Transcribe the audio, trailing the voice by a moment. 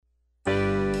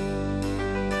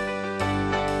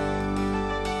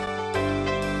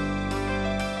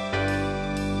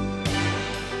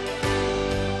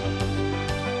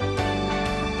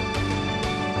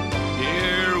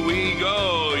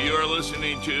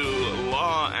to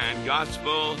Law and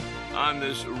Gospel on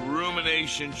this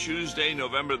Rumination Tuesday,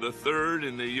 November the 3rd,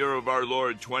 in the year of our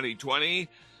Lord 2020.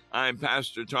 I'm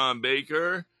Pastor Tom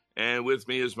Baker, and with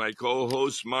me is my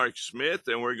co-host Mark Smith,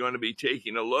 and we're going to be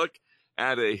taking a look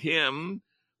at a hymn,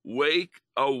 Wake,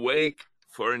 Awake,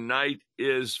 for Night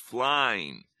is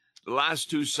Flying. The last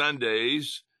two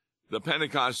Sundays, the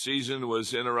Pentecost season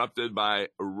was interrupted by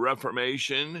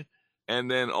Reformation and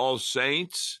then All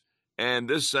Saints. And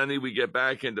this Sunday we get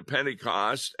back into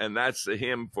Pentecost, and that's the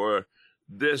hymn for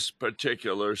this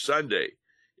particular Sunday.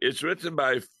 It's written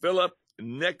by Philip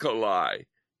Nicolai,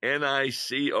 Nicolai,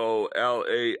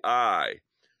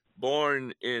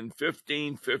 born in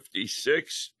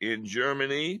 1556 in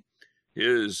Germany.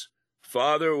 His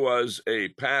father was a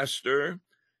pastor.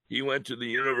 He went to the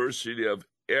University of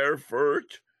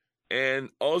Erfurt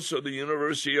and also the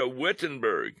University of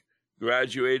Wittenberg,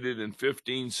 graduated in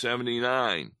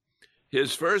 1579.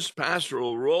 His first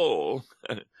pastoral role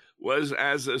was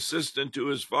as assistant to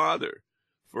his father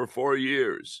for 4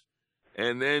 years,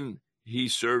 and then he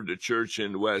served a church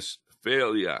in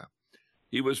Westphalia.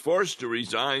 He was forced to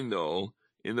resign, though,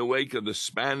 in the wake of the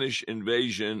Spanish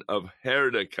invasion of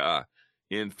Herdeca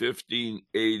in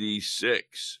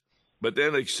 1586, but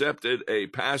then accepted a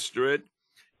pastorate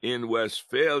in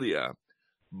Westphalia.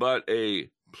 But a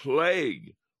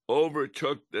plague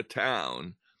overtook the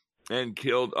town and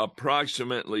killed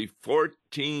approximately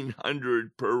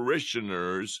 1,400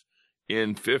 parishioners in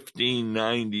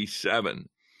 1597.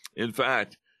 In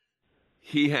fact,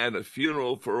 he had a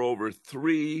funeral for over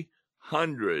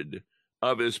 300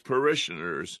 of his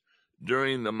parishioners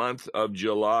during the month of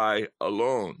July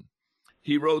alone.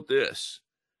 He wrote this: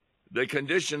 "The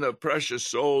condition of precious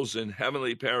souls in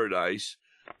heavenly paradise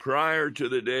prior to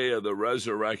the day of the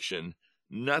resurrection,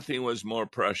 nothing was more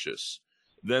precious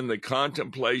than the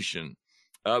contemplation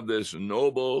of this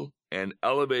noble and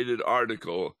elevated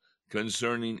article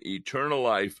concerning eternal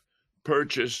life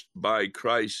purchased by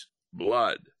Christ's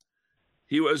blood."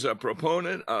 He was a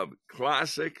proponent of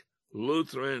classic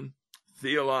Lutheran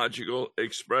theological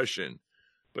expression,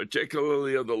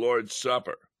 particularly of the Lord's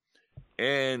Supper,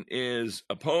 and his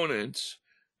opponents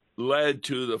led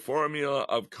to the Formula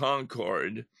of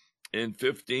Concord in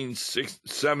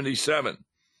 1577.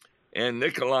 And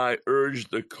Nicolai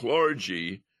urged the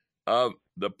clergy of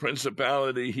the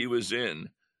principality he was in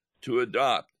to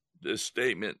adopt this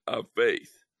statement of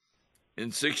faith.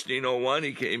 In 1601,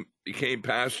 he became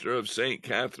pastor of St.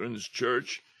 Catherine's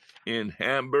Church in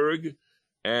Hamburg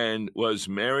and was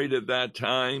married at that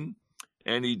time,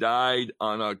 and he died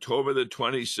on October the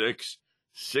 26th,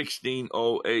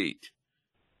 1608.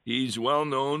 He's well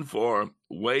known for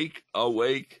Wake,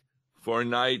 Awake, for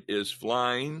Night is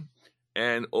Flying,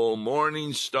 and O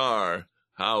Morning Star,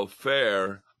 how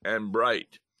fair and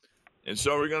bright. And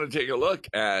so we're going to take a look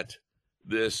at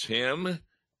this hymn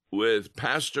with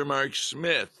Pastor Mark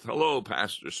Smith. Hello,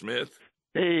 Pastor Smith.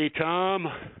 Hey,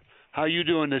 Tom. How you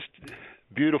doing this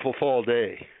beautiful fall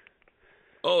day?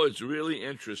 Oh, it's really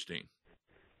interesting.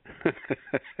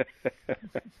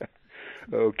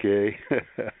 Okay.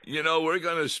 You know, we're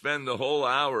going to spend the whole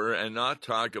hour and not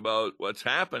talk about what's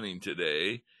happening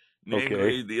today,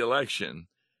 namely the election.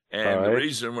 And the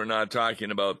reason we're not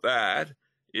talking about that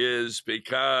is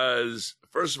because,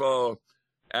 first of all,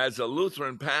 as a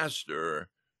Lutheran pastor,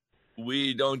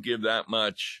 we don't give that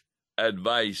much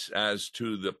advice as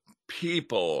to the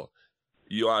people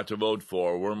you ought to vote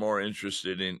for. We're more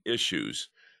interested in issues.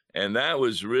 And that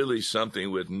was really something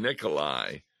with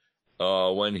Nicolai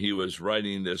when he was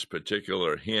writing this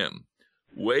particular hymn.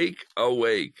 Wake,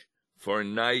 awake, for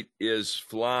night is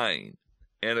flying.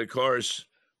 And of course,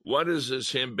 what is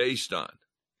this hymn based on?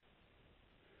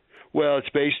 Well, it's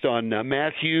based on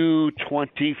Matthew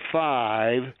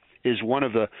 25 is one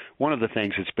of the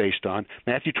things it's based on.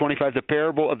 Matthew 25, the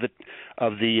parable of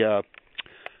the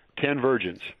 10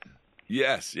 virgins.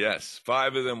 Yes.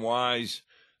 5 of them wise,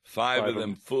 five of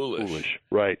them foolish.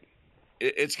 Right.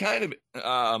 It's kind of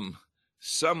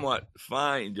somewhat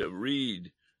fine to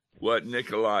read what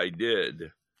Nicolai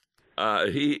did.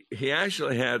 He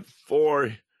actually had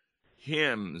 4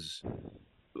 hymns.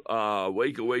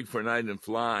 Wake, Awake, for Night and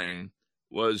Flying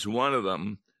was one of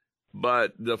them.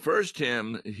 But the first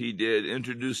hymn he did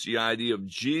introduced the idea of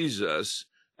Jesus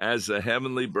as the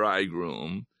heavenly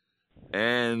bridegroom.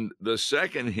 And the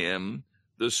second hymn,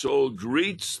 the soul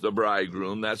greets the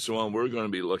bridegroom. That's the one we're going to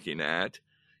be looking at.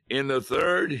 In the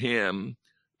third hymn,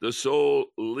 the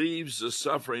soul leaves the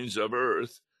sufferings of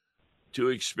earth to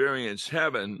experience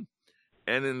heaven.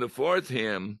 And in the fourth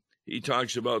hymn, he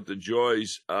talks about the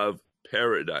joys of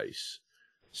paradise.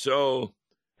 So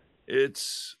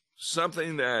it's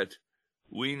something that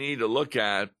we need to look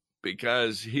at,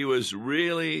 because he was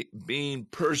really being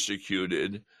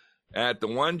persecuted at the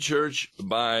one church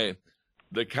by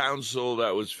the council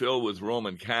that was filled with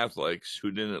Roman Catholics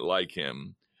who didn't like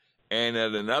him, and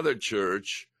at another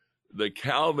church, the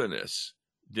Calvinists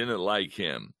didn't like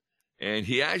him. And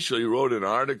he actually wrote an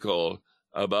article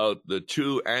about the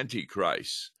two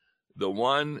antichrists. The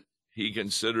one he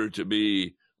considered to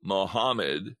be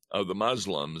Muhammad of the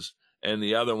Muslims, and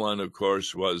the other one, of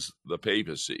course, was the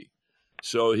papacy.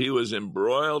 So he was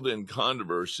embroiled in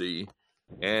controversy,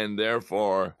 and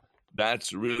therefore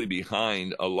that's really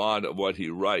behind a lot of what he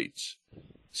writes.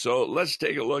 So let's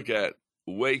take a look at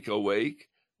Wake Awake.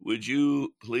 Would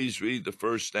you please read the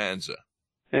first stanza?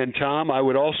 And Tom, I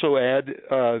would also add,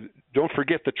 don't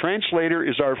forget the translator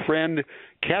is our friend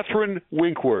Catherine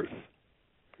Winkworth.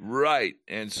 Right,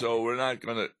 and so we're not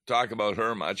going to talk about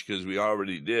her much because we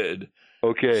already did.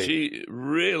 Okay. She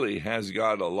really has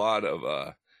got a lot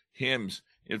of hymns.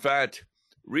 In fact,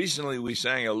 recently we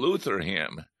sang a Luther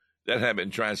hymn that had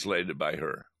been translated by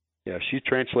her. Yeah, she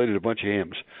translated a bunch of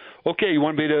hymns. Okay, you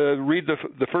want me to read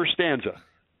the first stanza?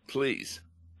 Please.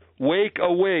 Wake,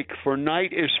 awake, for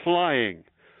night is flying.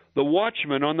 The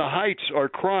watchmen on the heights are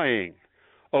crying.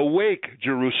 Awake,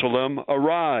 Jerusalem,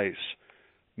 arise.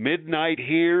 Midnight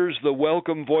hears the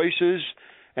welcome voices,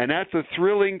 and at the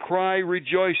thrilling cry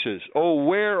rejoices. Oh,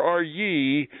 where are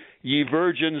ye, ye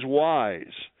virgins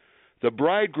wise? The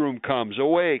bridegroom comes,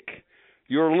 awake.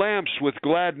 Your lamps with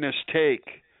gladness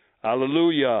take.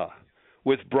 Alleluia.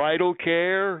 With bridal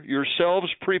care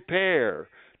yourselves prepare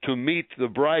to meet the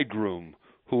bridegroom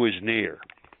who is near.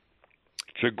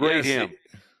 It's a great hymn.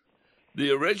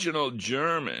 The original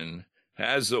German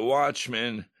has the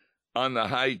watchman on the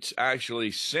heights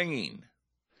actually singing.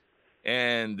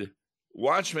 And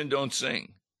watchmen don't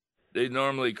sing. They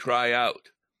normally cry out.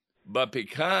 But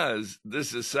because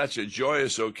this is such a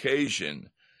joyous occasion,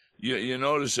 you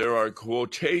notice there are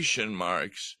quotation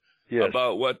marks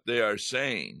about what they are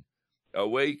saying.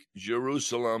 Awake,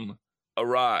 Jerusalem,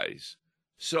 arise.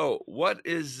 So what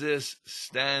is this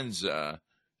stanza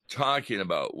talking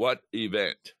about? What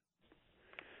event?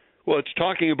 Well, it's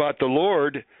talking about the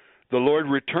Lord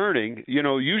returning. You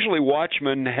know, usually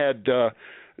watchmen had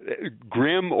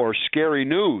grim or scary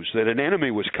news that an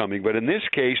enemy was coming, but in this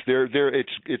case,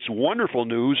 it's wonderful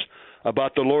news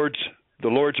about the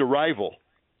Lord's arrival.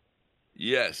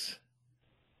 Yes,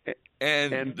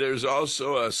 and there's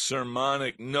also a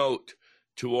sermonic note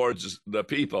towards the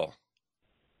people.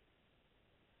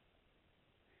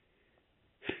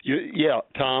 Yeah,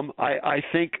 Tom, I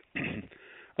think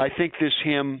this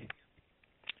hymn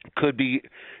could be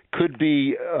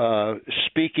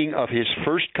speaking of his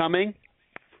first coming,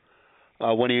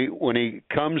 when he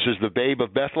comes as the babe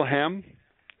of Bethlehem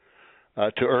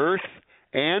to earth,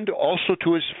 and also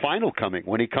to his final coming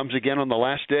when he comes again on the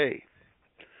last day.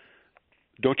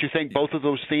 Don't you think both of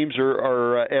those themes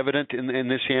are evident in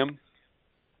this hymn?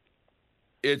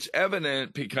 It's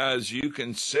evident because you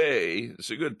can say,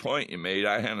 it's a good point you made,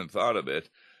 I hadn't thought of it,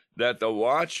 that the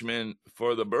watchmen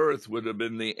for the birth would have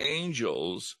been the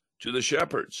angels to the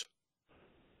shepherds.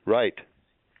 Right.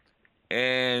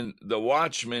 And the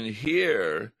watchmen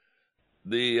here,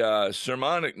 the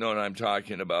sermonic note I'm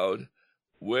talking about,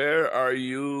 where are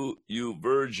you, you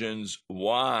virgins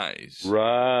wise?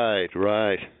 Right.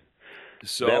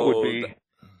 So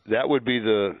that would be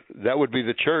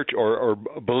the church or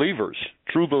believers,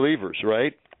 true believers,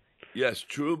 right? Yes,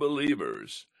 true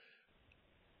believers.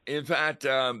 In fact,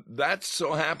 that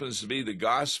so happens to be the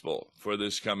gospel for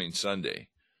this coming Sunday.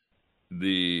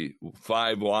 The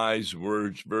 5 wise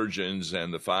virgins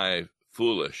and the 5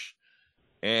 foolish.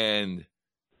 And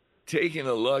taking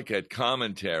a look at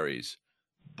commentaries,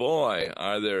 boy,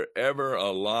 are there ever a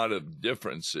lot of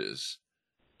differences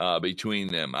between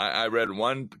them. I read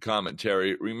one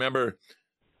commentary. Remember,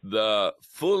 the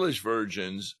foolish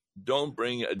virgins don't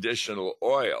bring additional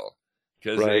oil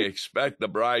because they expect the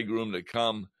bridegroom to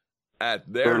come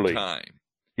at their early time.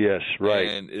 Yes, right.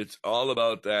 And it's all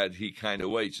about that he kind of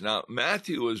waits. Now,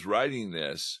 Matthew was writing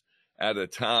this at a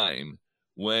time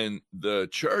when the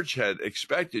church had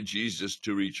expected Jesus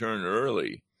to return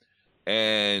early.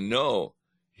 And no,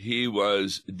 he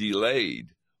was delayed.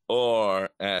 Or,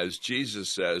 as Jesus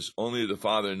says, only the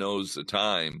Father knows the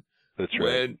time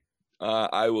when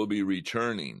I will be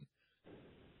returning.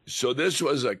 So this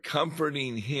was a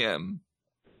comforting hymn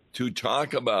to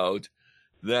talk about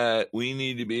that we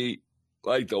need to be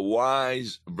like the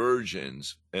wise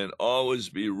virgins and always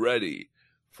be ready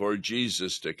for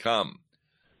Jesus to come.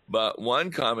 But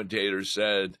one commentator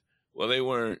said, well, they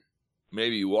weren't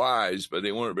maybe wise, but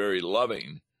they weren't very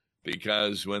loving,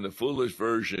 because when the foolish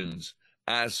virgins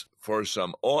asked for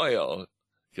some oil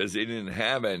because they didn't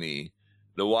have any,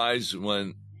 the wise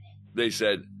one, they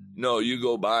said, no, you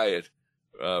go buy it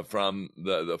from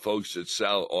the folks that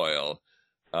sell oil.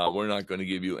 We're not going to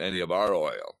give you any of our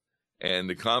oil. And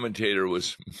the commentator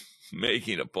was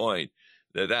making a point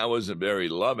that wasn't very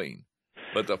loving.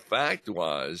 But the fact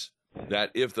was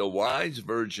that if the wise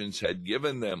virgins had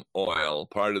given them oil,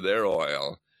 part of their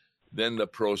oil, then the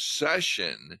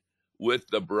procession with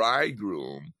the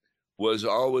bridegroom was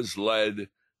always led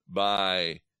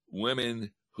by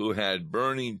women who had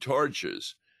burning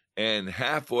torches. And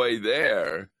halfway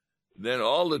there, then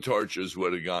all the torches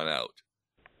would have gone out.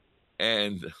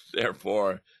 And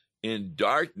therefore, in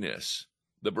darkness,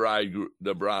 the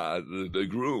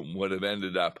groom would have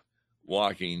ended up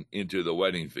walking into the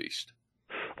wedding feast.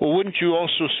 Well, wouldn't you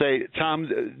also say, Tom,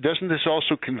 doesn't this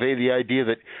also convey the idea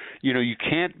that, you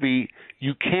can't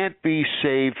be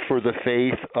saved for the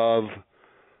faith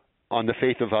on the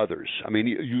faith of others? I mean,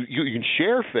 you can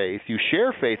share faith. You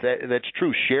share faith. That's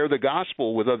true. Share the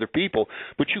gospel with other people,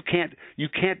 but you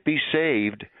can't be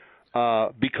saved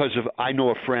because of, I know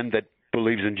a friend that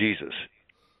believes in Jesus.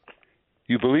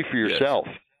 You believe for yourself.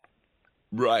 Yes.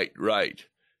 Right.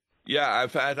 Yeah, in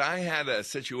fact, I had a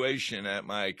situation at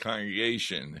my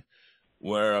congregation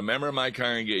where a member of my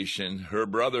congregation, her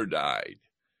brother died,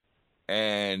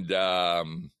 and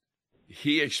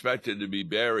he expected to be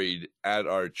buried at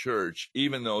our church,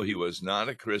 even though he was not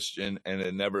a Christian and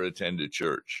had never attended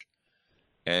church.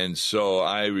 And so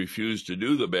I refused to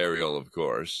do the burial, of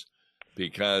course,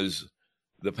 because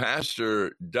the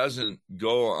pastor doesn't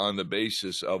go on the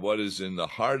basis of what is in the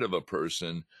heart of a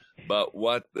person, but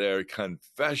what their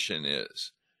confession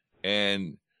is.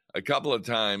 And a couple of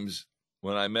times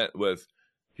when I met with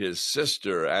his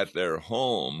sister at their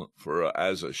home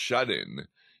as a shut-in,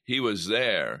 he was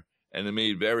there, and it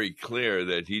made very clear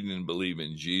that he didn't believe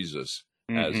in Jesus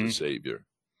as a Savior.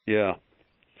 Yeah.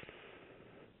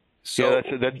 So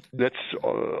that's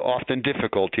often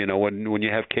difficult, when you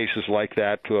have cases like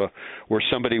that where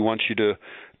somebody wants you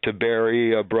to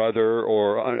bury a brother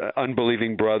or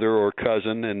unbelieving brother or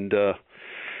cousin, and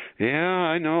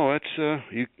I know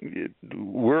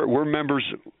we're members,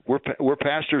 we're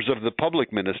pastors of the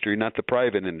public ministry, not the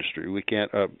private ministry. We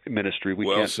can't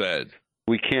well said.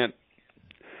 We can't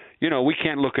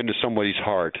look into somebody's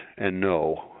heart and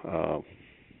know.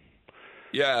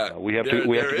 We have to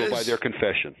go by their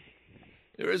confession.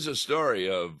 There is a story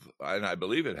and I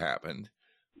believe it happened,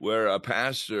 where a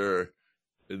pastor,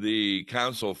 the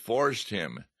council forced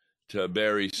him to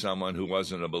bury someone who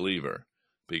wasn't a believer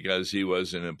because he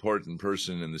was an important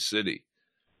person in the city.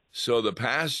 So the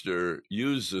pastor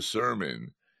used the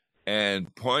sermon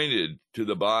and pointed to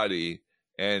the body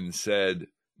and said,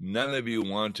 none of you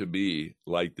want to be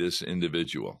like this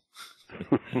individual.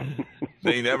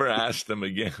 They never asked him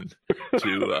again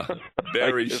to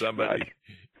bury somebody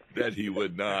that he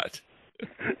would not.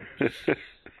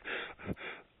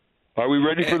 Are we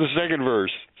ready for the second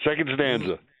verse, second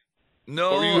stanza?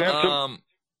 No.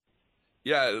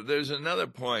 Yeah, there's another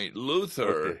point.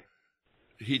 Luther,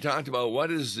 he talked about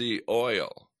what is the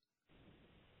oil,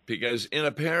 because in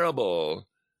a parable,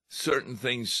 certain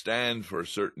things stand for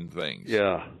certain things.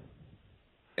 Yeah.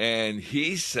 And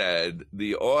he said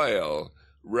the oil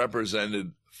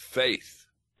represented faith.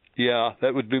 Yeah,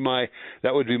 that would be my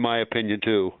opinion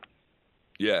too.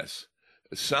 Yes.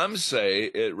 Some say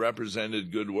it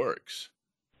represented good works.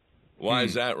 Why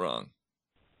is that wrong?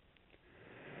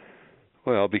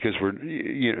 Well, because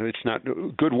it's not,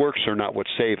 good works are not what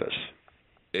save us.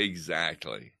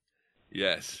 Exactly.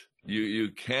 Yes. You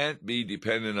can't be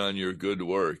dependent on your good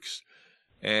works.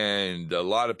 And a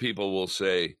lot of people will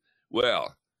say,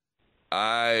 well,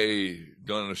 I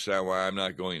don't understand why I'm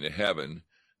not going to heaven,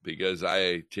 because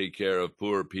I take care of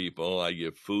poor people, I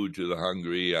give food to the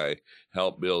hungry, I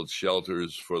help build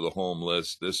shelters for the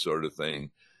homeless, this sort of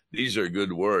thing. These are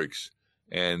good works,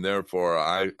 and therefore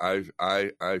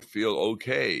I feel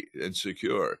okay and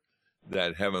secure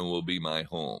that heaven will be my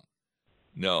home.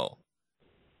 No,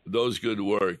 those good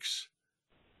works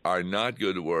are not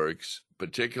good works,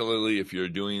 particularly if you're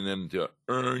doing them to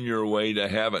earn your way to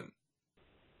heaven.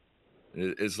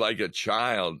 It's like a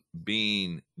child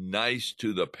being nice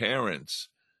to the parents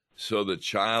so the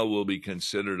child will be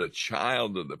considered a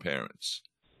child of the parents.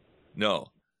 No,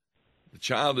 the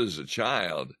child is a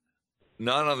child,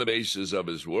 not on the basis of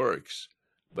his works,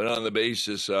 but on the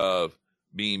basis of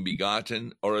being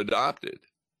begotten or adopted.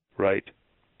 Right.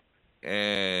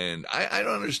 And I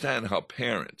don't understand how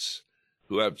parents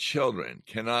who have children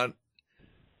cannot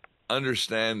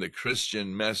understand the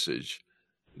Christian message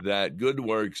that good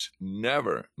works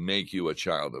never make you a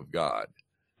child of God.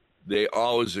 they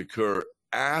always occur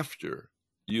after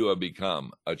you have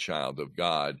become a child of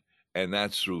God, and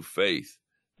that's through faith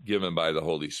given by the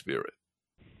Holy Spirit.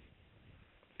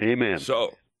 Amen.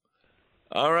 So,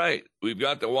 all right, we've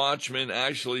got the watchmen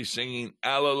actually singing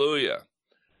Alleluia.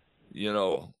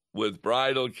 With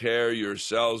bridal care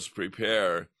yourselves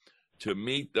prepare to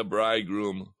meet the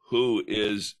bridegroom who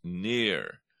is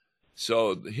near.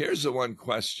 So here's the one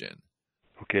question.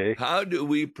 Okay. How do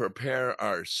we prepare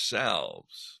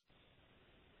ourselves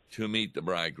to meet the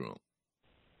bridegroom?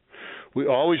 We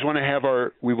always want to have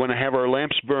our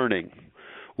lamps burning.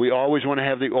 We always want to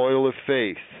have the oil of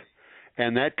faith.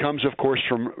 And that comes, of course,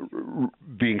 from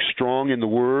being strong in the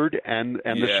Word and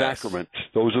the sacraments.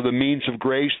 Those are the means of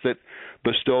grace that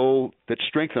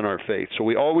strengthen our faith. So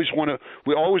we always want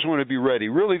to be ready.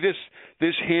 Really,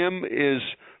 this hymn is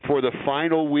for the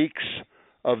final weeks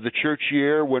of the church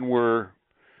year when we're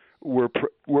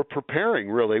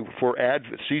preparing really for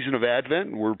season of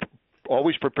Advent. We're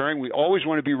always preparing. We always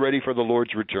want to be ready for the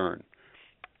Lord's return.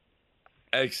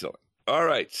 Excellent. All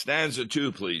right, stanza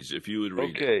 2, please, if you would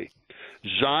read it. Okay.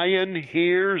 Zion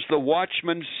hears the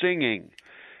watchman singing,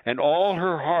 and all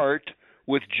her heart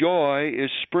with joy is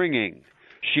springing.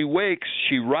 She wakes,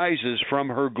 she rises from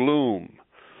her gloom.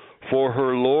 For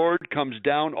her Lord comes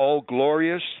down all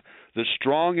glorious, the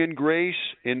strong in grace,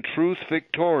 in truth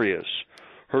victorious.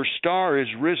 Her star is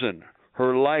risen,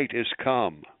 her light is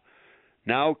come.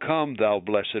 Now come, thou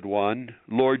blessed one,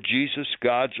 Lord Jesus,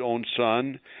 God's own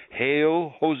Son.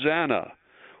 Hail, Hosanna!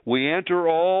 We enter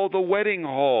all the wedding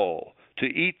hall to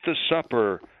eat the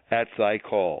supper at thy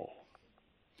call.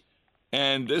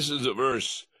 And this is a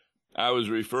verse I was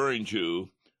referring to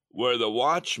where the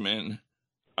watchmen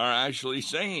are actually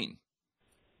singing.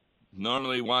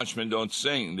 Normally watchmen don't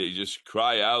sing. They just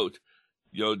cry out,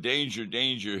 danger,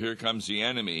 danger, here comes the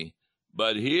enemy.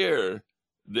 But here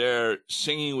they're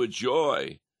singing with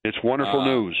joy. It's wonderful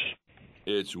news.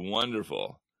 It's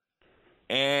wonderful.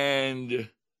 And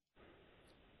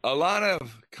a lot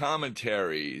of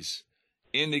commentaries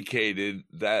indicated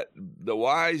that the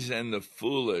wise and the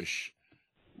foolish,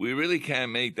 we really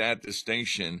can't make that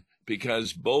distinction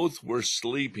because both were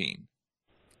sleeping.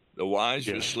 The wise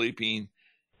were sleeping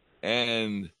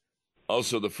and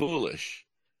also the foolish.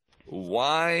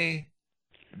 Why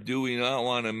do we not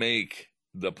want to make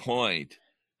the point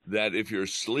that if you're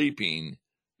sleeping,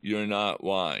 you're not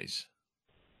wise?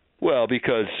 Well,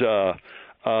 because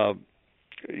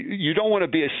you don't want to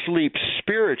be asleep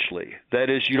spiritually. That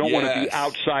is, you don't want to be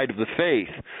outside of the faith.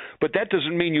 But that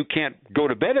doesn't mean you can't go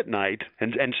to bed at night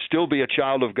and still be a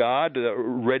child of God,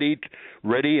 ready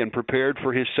and prepared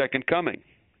for his second coming.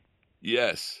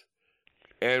 Yes.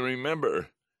 And remember,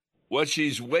 what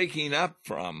she's waking up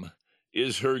from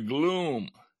is her gloom.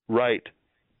 Right.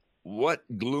 What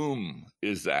gloom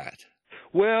is that?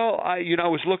 Well, I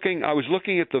was looking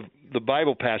at the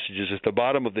Bible passages at the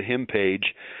bottom of the hymn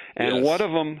page, and one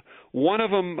of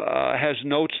them has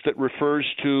notes that refers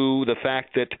to the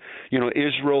fact that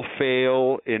Israel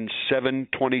fell in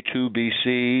 722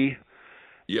 BC,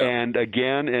 and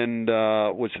again in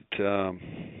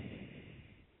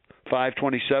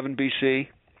 527 BC,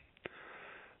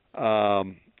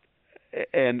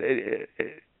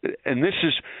 and this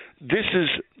is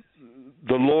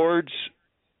the Lord's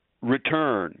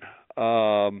return.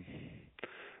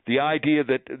 The idea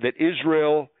that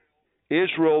Israel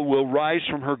will rise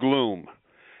from her gloom,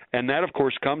 and that of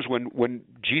course comes when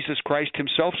Jesus Christ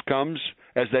himself comes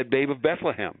as that babe of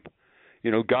Bethlehem.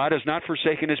 God has not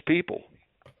forsaken his people.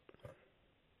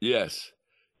 Yes,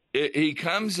 he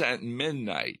comes at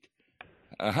midnight.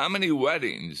 How many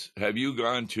weddings have you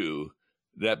gone to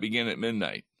that begin at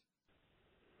midnight?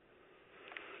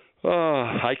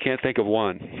 I can't think of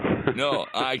one. No,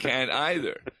 I can't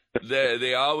either.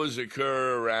 They always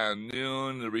occur around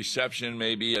noon. The reception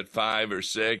may be at 5 or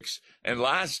 6 and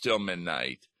last till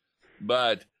midnight.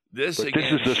 But this is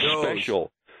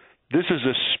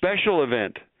a special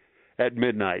event at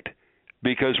midnight,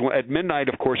 because at midnight,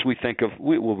 of course, we think of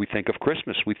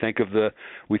Christmas. We think of the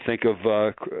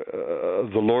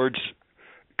Lord's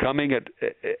coming at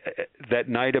that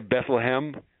night of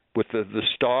Bethlehem with the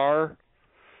star.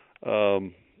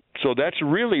 So that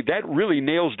really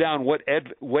nails down what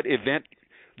event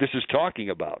this is talking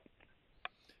about.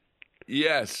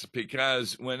 Yes,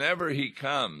 because whenever he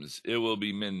comes, it will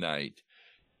be midnight,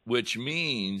 which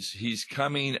means he's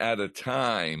coming at a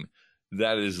time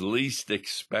that is least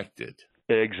expected.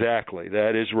 Exactly.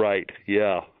 That is right.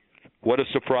 Yeah. What a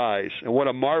surprise, and what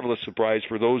a marvelous surprise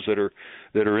for those that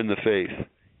are in the faith.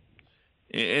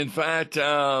 In fact,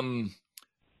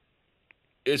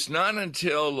 it's not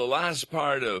until the last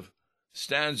part of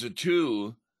stanza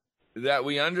 2 that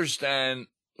we understand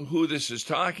who this is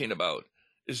talking about.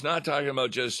 It's not talking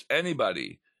about just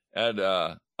anybody at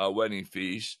a wedding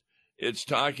feast. It's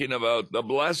talking about the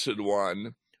Blessed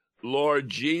One, Lord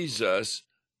Jesus,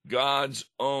 God's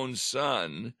own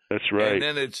Son. That's right. And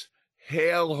then it's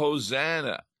Hail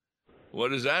Hosanna. What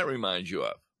does that remind you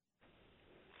of?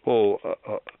 Oh,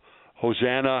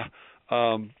 Hosanna,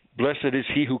 blessed is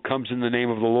he who comes in the name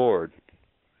of the Lord.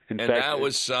 In and fact, that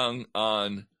was sung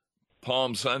on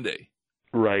Palm Sunday.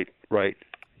 Right.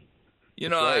 You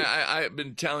know, right. I've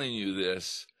been telling you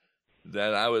this,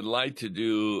 that I would like to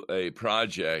do a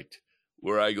project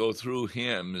where I go through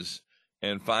hymns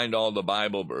and find all the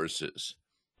Bible verses.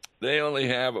 They only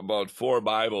have about 4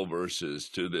 Bible verses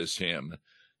to this hymn.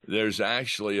 There's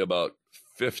actually about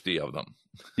 50 of them.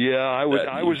 Yeah, I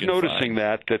was noticing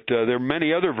that there are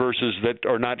many other verses that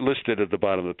are not listed at the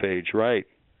bottom of the page, right?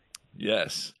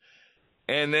 Yes.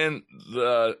 And then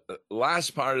the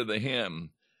last part of the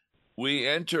hymn, we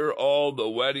enter all the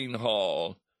wedding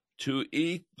hall to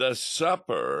eat the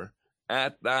supper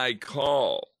at thy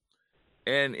call.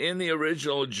 And in the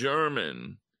original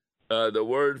German, the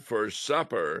word for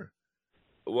supper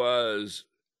was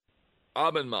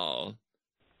Abendmahl,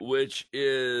 which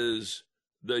is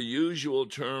the usual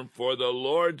term for the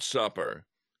Lord's Supper,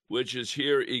 which is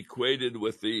here equated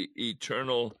with the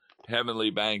eternal heavenly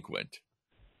banquet.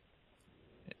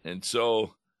 And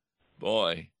so,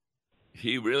 boy,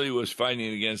 he really was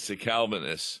fighting against the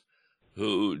Calvinists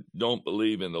who don't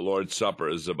believe in the Lord's Supper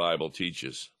as the Bible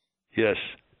teaches. Yes.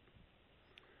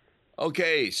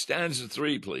 Okay, stanza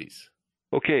 3, please.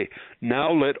 Okay,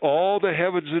 now let all the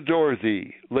heavens adore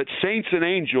thee. Let saints and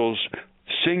angels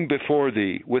sing before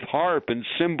thee, with harp and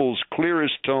cymbals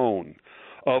clearest tone,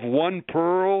 of one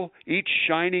pearl each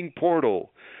shining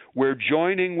portal, where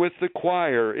joining with the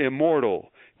choir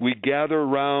immortal, we gather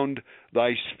round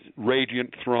thy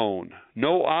radiant throne.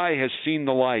 No eye has seen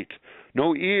the light,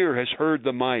 no ear has heard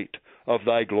the might of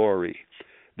thy glory.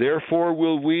 Therefore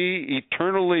will we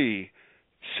eternally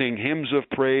sing hymns of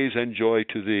praise and joy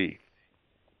to thee.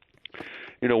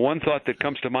 You know, one thought that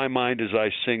comes to my mind as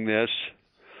I sing this,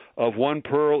 of one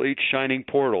pearl each shining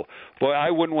portal. Boy, I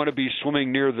wouldn't want to be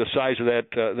swimming near the size of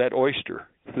that oyster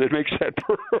that makes that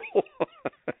pearl.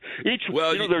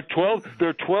 There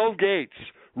are 12 gates.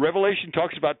 Revelation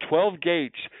talks about 12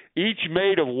 gates, each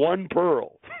made of one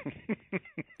pearl.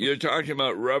 You're talking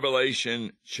about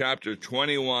Revelation chapter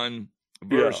 21,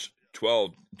 verse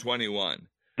 21.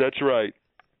 That's right.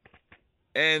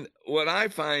 And what I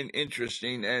find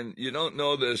interesting, and you don't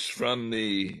know this from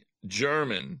the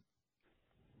German,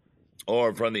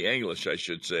 or from the English, I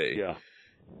should say,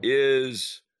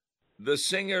 is the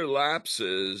singer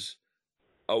lapses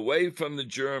away from the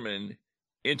German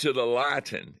into the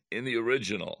Latin in the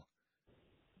original,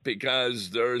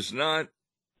 because there's not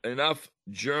enough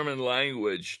German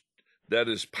language that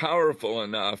is powerful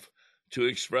enough to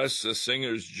express the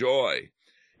singer's joy.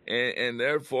 And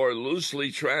therefore,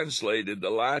 loosely translated, the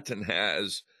Latin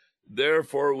has,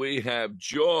 therefore we have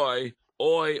joy,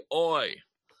 oi, oi.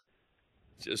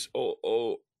 Just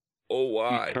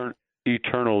why?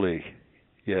 Eternally,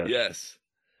 yes. Yes.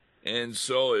 And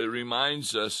so it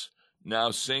reminds us,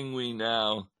 now sing we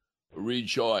now,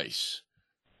 rejoice.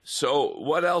 So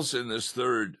what else in this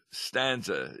third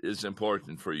stanza is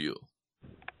important for you?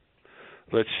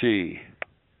 Let's see.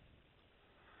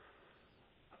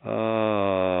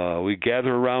 We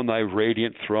gather around thy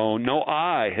radiant throne. No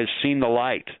eye has seen the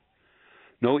light.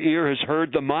 No ear has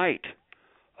heard the might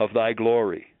of thy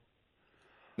glory.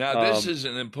 Now, this is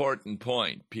an important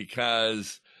point,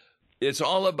 because it's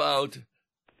all about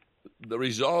the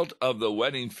result of the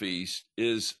wedding feast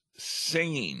is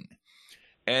singing.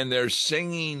 And they're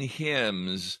singing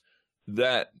hymns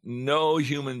that no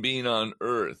human being on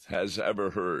earth has ever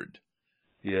heard.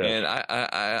 Yeah. And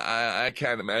I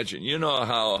can't imagine. You know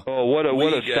how... Oh, what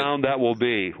a sound that will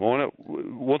be.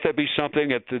 Won't that be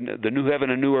something at the new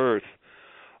heaven and new earth?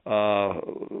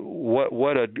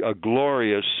 What a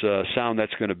glorious sound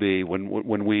that's going to be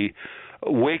when we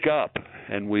wake up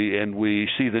and we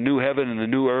see the new heaven and the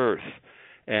new earth,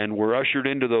 and we're ushered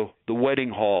into the wedding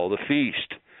hall, the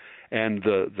feast, and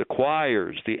the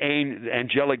choirs, the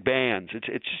angelic bands.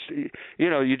 It's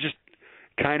you just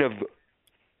kind of...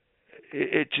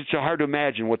 It's hard to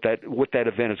imagine what that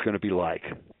event is going to be like.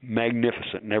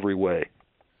 Magnificent in every way.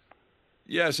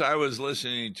 Yes, I was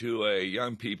listening to a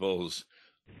young people's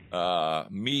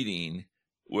meeting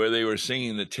where they were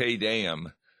singing the Te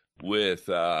Deum with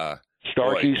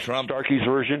Starkey's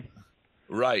version.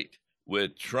 Right,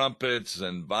 with trumpets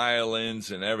and violins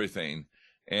and everything.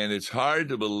 And it's hard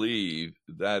to believe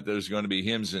that there's going to be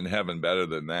hymns in heaven better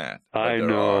than that. I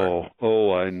know.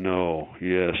 Oh, I know.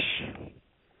 Yes.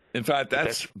 In fact,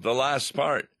 that's the last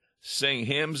part. Sing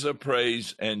hymns of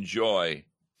praise and joy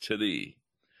to thee.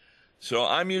 So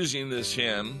I'm using this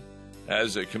hymn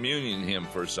as a communion hymn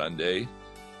for Sunday,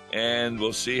 and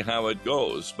we'll see how it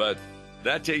goes. But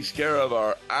that takes care of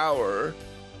our hour,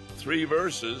 3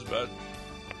 verses, but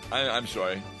I'm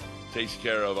sorry, takes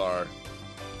care of our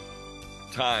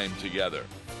time together.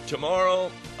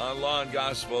 Tomorrow on Law and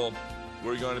Gospel,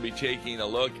 we're going to be taking a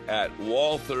look at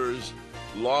Walther's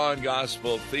Law and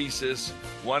Gospel thesis,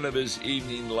 one of his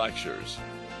evening lectures.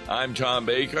 I'm Tom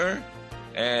Baker,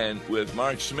 and with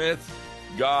Mark Smith,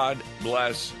 God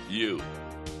bless you.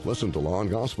 Listen to Law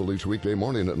and Gospel each weekday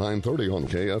morning at 9:30 on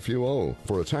KFUO.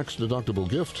 For a tax-deductible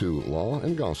gift to Law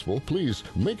and Gospel, please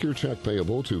make your check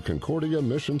payable to Concordia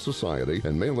Mission Society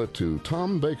and mail it to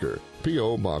Tom Baker,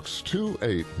 P.O. Box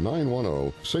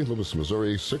 28910, St. Louis,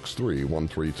 Missouri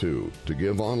 63132. To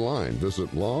give online, visit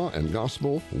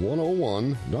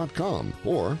lawandgospel101.com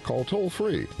or call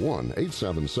toll-free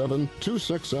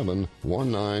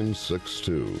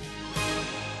 1-877-267-1962.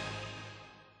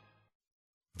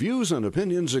 Views and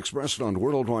opinions expressed on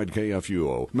Worldwide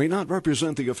KFUO may not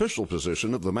represent the official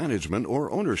position of the management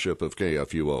or ownership of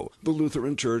KFUO, the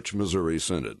Lutheran Church Missouri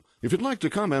Synod. If you'd like to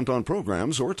comment on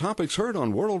programs or topics heard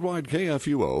on Worldwide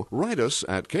KFUO, write us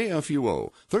at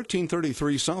KFUO,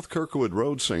 1333 South Kirkwood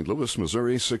Road, St. Louis,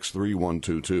 Missouri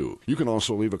 63122. You can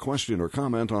also leave a question or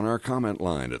comment on our comment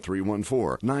line at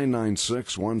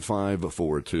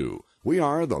 314-996-1542. We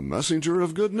are the messenger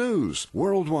of good news,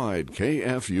 Worldwide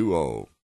KFUO.